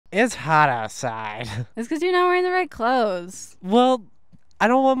It's hot outside. It's because you're not wearing the right clothes. Well, I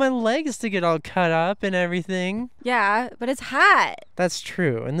don't want my legs to get all cut up and everything. Yeah, but it's hot. That's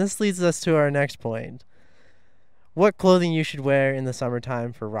true. And this leads us to our next point. What clothing you should wear in the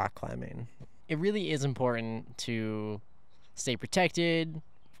summertime for rock climbing. It really is important to stay protected,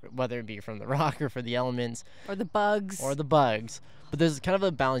 whether it be from the rock or for the elements. Or the bugs. But there's kind of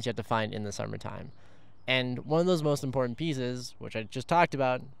a balance you have to find in the summertime. And one of those most important pieces, which I just talked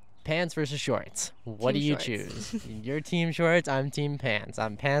about, pants versus shorts. What Team do you shorts. choose? You're team shorts, I'm team pants.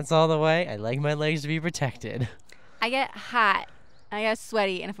 I'm pants all the way. I like my legs to be protected. I get hot. I get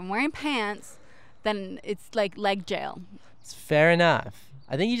sweaty. And if I'm wearing pants, then it's like leg jail. It's fair enough.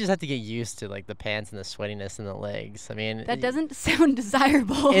 I think you just have to get used to like the pants and the sweatiness in the legs. I mean, That doesn't sound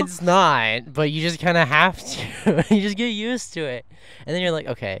desirable. it's not, but you just kind of have to. You just get used to it. And then you're like,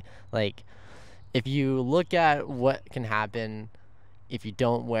 okay, like if you look at what can happen if you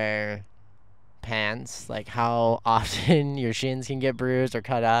don't wear pants, like how often your shins can get bruised or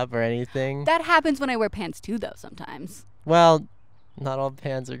cut up or anything. That happens when I wear pants too, though, sometimes. Well, not all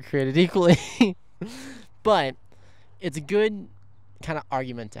pants are created equally. But it's a good kind of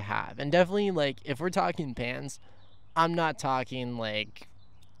argument to have. And definitely, like, if we're talking pants, I'm not talking, like,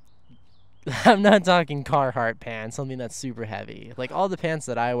 I'm not talking Carhartt pants, something that's super heavy. Like, all the pants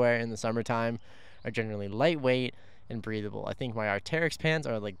that I wear in the summertime are generally lightweight and breathable. I think my Arc'teryx pants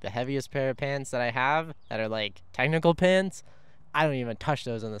are, like, the heaviest pair of pants that I have that are, like, technical pants. I don't even touch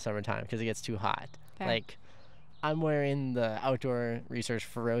those in the summertime because it gets too hot. Fair. Like, I'm wearing the Outdoor Research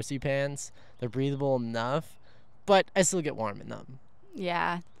Feroci pants. They're breathable enough, but I still get warm in them.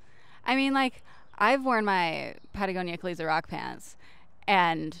 Yeah. I mean, like, I've worn my Patagonia Calisa rock pants,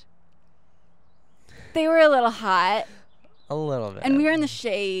 and they were a little hot, A little bit. and we were in the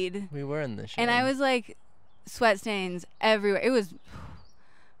shade, We were in the shade. and I was, like, sweat stains everywhere. It was...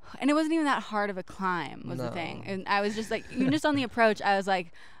 And it wasn't even that hard of a climb was the No. thing. And I was just, like, even just on the approach, I was,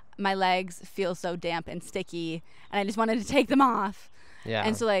 like, my legs feel so damp and sticky, and I just wanted to take them off. Yeah.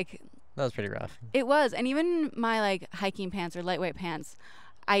 And so, like, that was pretty rough. it was. And even my, like, hiking pants or lightweight pants,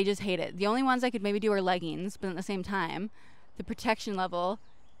 I just hate it. The only ones I could maybe do are leggings, but at the same time, the protection level,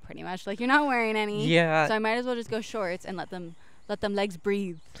 pretty much, like, you're not wearing any. Yeah. So I might as well just go shorts and let them legs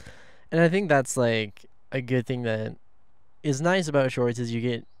breathe. And I think that's like a good thing that is nice about shorts is you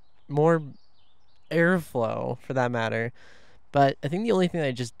get more airflow for that matter. But I think the only thing that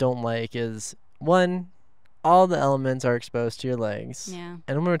I just don't like is one, all the elements are exposed to your legs. Yeah.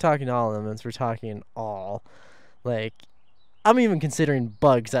 And when we're talking all elements, we're talking all. Like, I'm even considering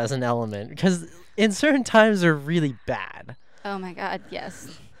bugs as an element because in certain times they're really bad. Oh my God,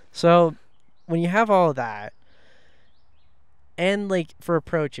 yes. So when you have all of that, and like for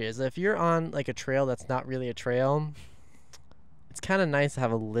approaches, if you're on like a trail that's not really a trail, it's kind of nice to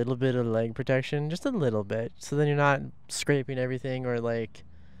have a little bit of leg protection, just a little bit, so then you're not scraping everything or like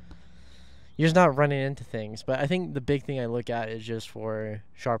you're just not running into things. But I think the big thing I look at is just for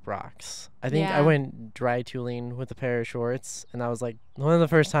sharp rocks. I think I Yeah. went dry tooling with a pair of shorts, and I was like one of the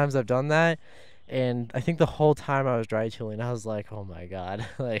first times I've done that. And I think the whole time I was dry tooling, I was like, oh my God,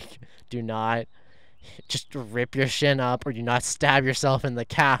 like, do not just rip your shin up or do not stab yourself in the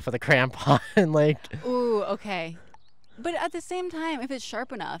calf with a crampon. Like, Ooh, okay. But at the same time, if it's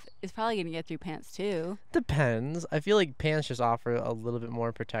sharp enough, it's probably going to get through pants too. depends. I feel like pants just offer a little bit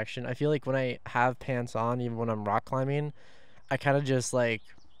more protection. I feel like when I have pants on, even when I'm rock climbing, I kind of just like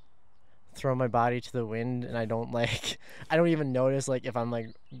throw my body to the wind and I don't even notice like if I'm like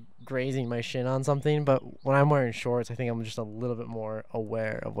grazing my shin on something. But when I'm wearing shorts, I think I'm just a little bit more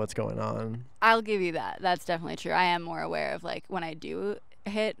aware of what's going on. I'll give you that. That's definitely true. I am more aware of like when I do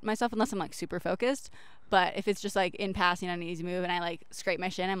hit myself, unless I'm like super focused. But if it's just like in passing on an easy move and I like scrape my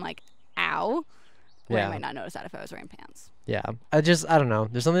shin, I'm like, ow. Where I Yeah. might not notice that if I was wearing pants. Yeah, I don't know.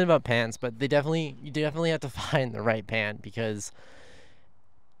 There's something about pants, but you definitely have to find the right pant because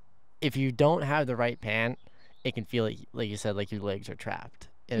if you don't have the right pant, it can feel like you said, like your legs are trapped.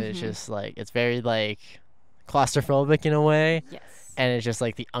 And it's Mhm. just like, it's very like claustrophobic in a way. Yes. And it's just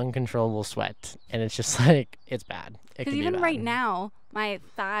like the uncontrollable sweat. And it's just like, it's bad. It Because can be even right bad. now, my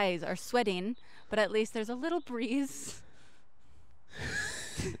thighs are sweating, but at least there's a little breeze.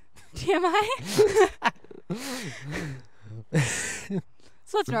 TMI?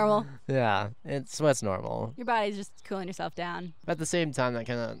 So it's normal. Yeah, sweat's normal. Your body's just cooling yourself down. But at the same time, that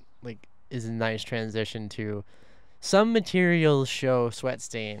kind of like is a nice transition to some materials show sweat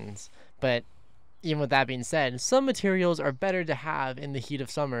stains, but even with that being said, some materials are better to have in the heat of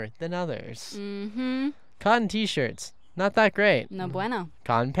summer than others. Mm-hmm. Cotton t-shirts, not that great. No bueno.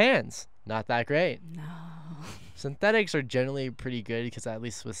 Cotton pants, not that great. No. Synthetics are generally pretty good because at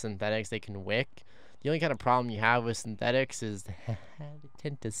least with synthetics they can wick. The only kind of problem you have with synthetics is they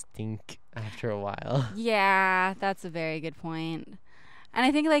tend to stink after a while. Yeah, that's a very good point. And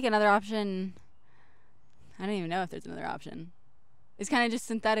I think like another option, I don't even know if there's another option. It's kind of just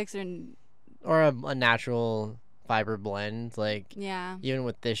synthetics Or a natural fiber blend. Like yeah. even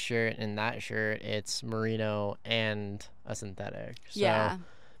with this shirt and that shirt, it's merino and a synthetic. So Yeah.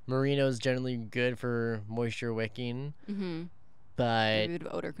 merino is generally good for moisture wicking, Mhm. but Maybe with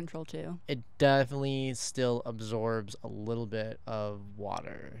odor control too. it definitely still absorbs a little bit of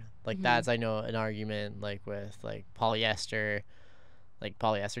water. Like Mhm. that's I know an argument like with like polyester. Like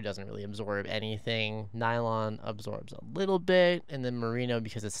polyester doesn't really absorb anything. Nylon absorbs a little bit, and then merino,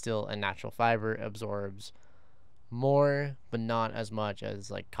 because it's still a natural fiber, absorbs more, but not as much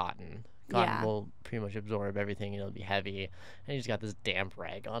as like cotton. Cotton Yeah. will pretty much absorb everything, and it'll be heavy, and you just got this damp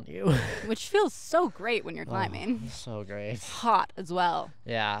rag on you. Which feels so great when you're Oh, climbing. so great. Hot as well.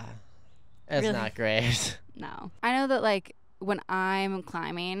 Yeah, it's Really? not great. No. I know that like when I'm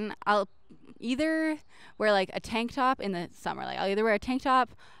climbing, I'll either wear like a tank top in the summer. Like I'll either wear a tank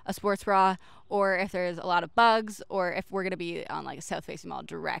top, a sports bra, or if there's a lot of bugs, or if we're gonna be on like a south facing mall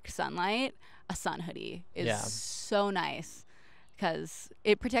direct sunlight, a sun hoodie is Yeah. so nice because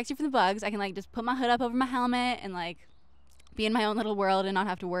it protects you from the bugs. I can like just put my hood up over my helmet and like be in my own little world and not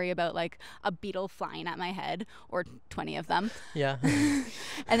have to worry about like a beetle flying at my head or 20 of them. Yeah.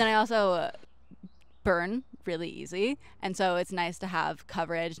 And then I also burn really easy, and so it's nice to have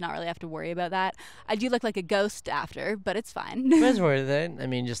coverage, not really have to worry about that. I do look like a ghost after, but it's fine. But it's worth it. I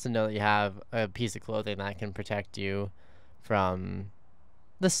mean, just to know that you have a piece of clothing that can protect you from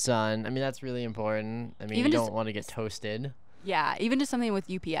the sun. I mean, that's really important. I mean, Even you just- don't want to get toasted. Yeah, even just something with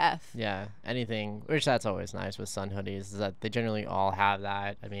UPF. Yeah, anything, which that's always nice with sun hoodies, is that they generally all have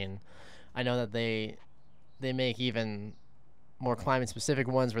that. I mean, I know that they make even more climate specific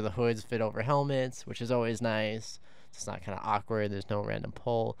ones where the hoods fit over helmets, which is always nice. It's not kind of awkward. There's no random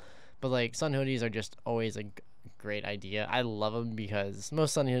pull. But like sun hoodies are just always a great idea. I love them because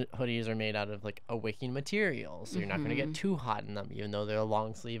most sun hoodies are made out of like a wicking material, so you're not going to get too hot in them, even though they're a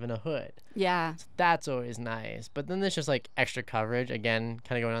long sleeve and a hood. Yeah. So that's always nice. But then there's just like extra coverage. Again,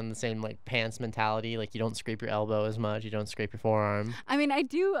 kind of going on the same like pants mentality. Like you don't scrape your elbow as much. You don't scrape your forearm. I mean, I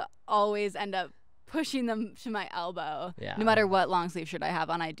do always end up pushing them to my elbow. Yeah. No matter what long sleeve shirt I have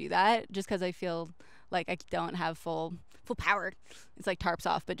on, I do that just because I feel like I don't have full power. It's like tarps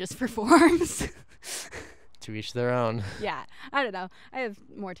off, but just for forearms. To each their own. Yeah, I don't know. I have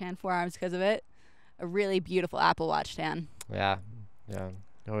more tan forearms because of it. A really beautiful Apple Watch tan. Yeah. Yeah.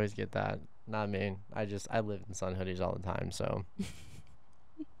 You always get that. Not me. I live in sun hoodies all the time, so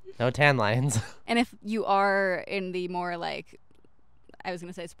no tan lines. And if you are in the more like, I was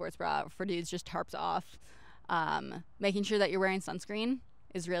gonna say sports bra for dudes, just tarps off. Making sure that you're wearing sunscreen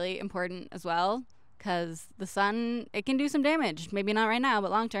is really important as well, because the sun, it can do some damage. Maybe not right now,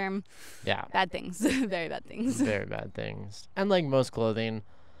 but long term, Yeah. bad things, very bad things. Very bad things. And like most clothing,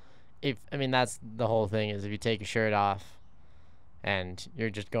 that's the whole thing, is if you take your shirt off and you're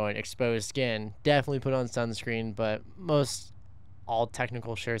just going exposed skin, definitely put on sunscreen. But all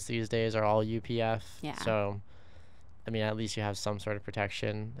technical shirts these days are all UPF. Yeah. So, I mean, at least you have some sort of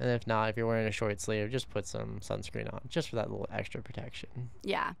protection. And if not, if you're wearing a short sleeve, just put some sunscreen on, just for that little extra protection.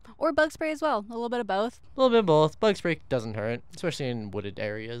 Yeah, or bug spray as well. A little bit of both. A little bit of both. Bug spray doesn't hurt, especially in wooded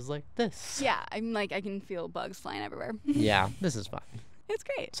areas like this. Yeah, I'm like, I can feel bugs flying everywhere. Yeah, this is fun. It's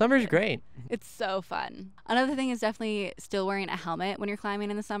great. Summer's great. It's so fun. Another thing is definitely still wearing a helmet when you're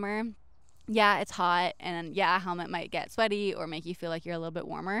climbing in the summer. Yeah, it's hot, and yeah, a helmet might get sweaty or make you feel like you're a little bit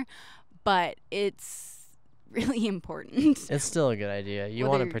warmer, but it's really important. It's still a good idea. You Whether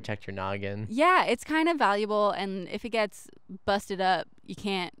want to you're- protect your noggin. Yeah, it's kind of valuable, and if it gets busted up, you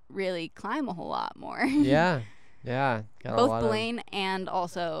can't really climb a whole lot more. Yeah, yeah. Got a Both lot of- Blaine and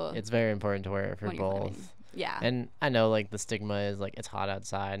also It's very important to wear it for when you're climbing. both. Yeah. And I know like the stigma is like it's hot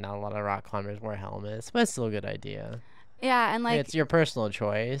outside. Not a lot of rock climbers wear helmets, but it's still a good idea. Yeah, and like It's your personal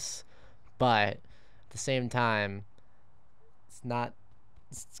choice, but at the same time, it's not.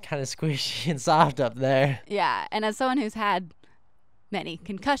 It's kind of squishy and soft up there. yeah, and as someone who's had many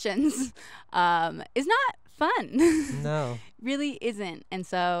concussions, is not fun. No. Really isn't. And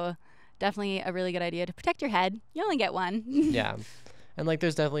so definitely a really good idea to protect your head. You only get one. Yeah. And like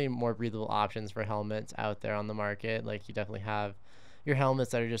there's definitely more breathable options for helmets out there on the market. Like you definitely have your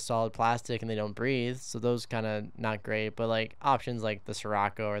helmets that are just solid plastic and they don't breathe, so those kind of not great. But like options like the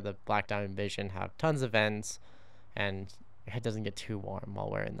Sirocco or the Black Diamond Vision have tons of vents, and your head doesn't get too warm while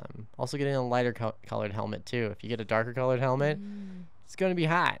wearing them. Also, getting a lighter colored helmet too. If you get a darker colored helmet, it's going to be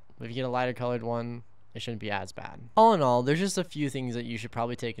hot. But if you get a lighter colored one, it shouldn't be as bad. All in all, there's just a few things that you should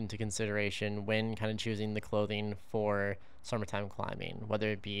probably take into consideration when kind of choosing the clothing for summertime climbing, whether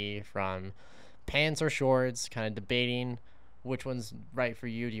it be from pants or shorts, kind of debating which one's right for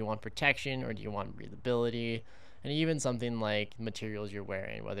you. Do you want protection or do you want breathability? And even something like materials you're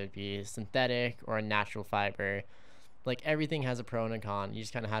wearing, whether it be synthetic or a natural fiber. Like, everything has a pro and a con. You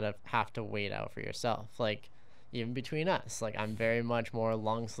just kind of have to weigh it out for yourself. Like, even between us, like, I'm very much more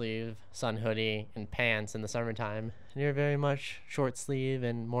long sleeve, sun hoodie, and pants in the summertime, and you're very much short sleeve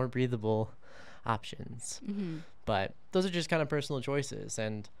and more breathable options. But those are just kind of personal choices,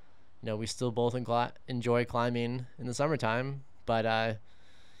 and we still both enjoy climbing in the summertime, but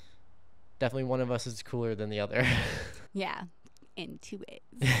definitely one of us is cooler than the other. Yeah, in 2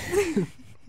 ways.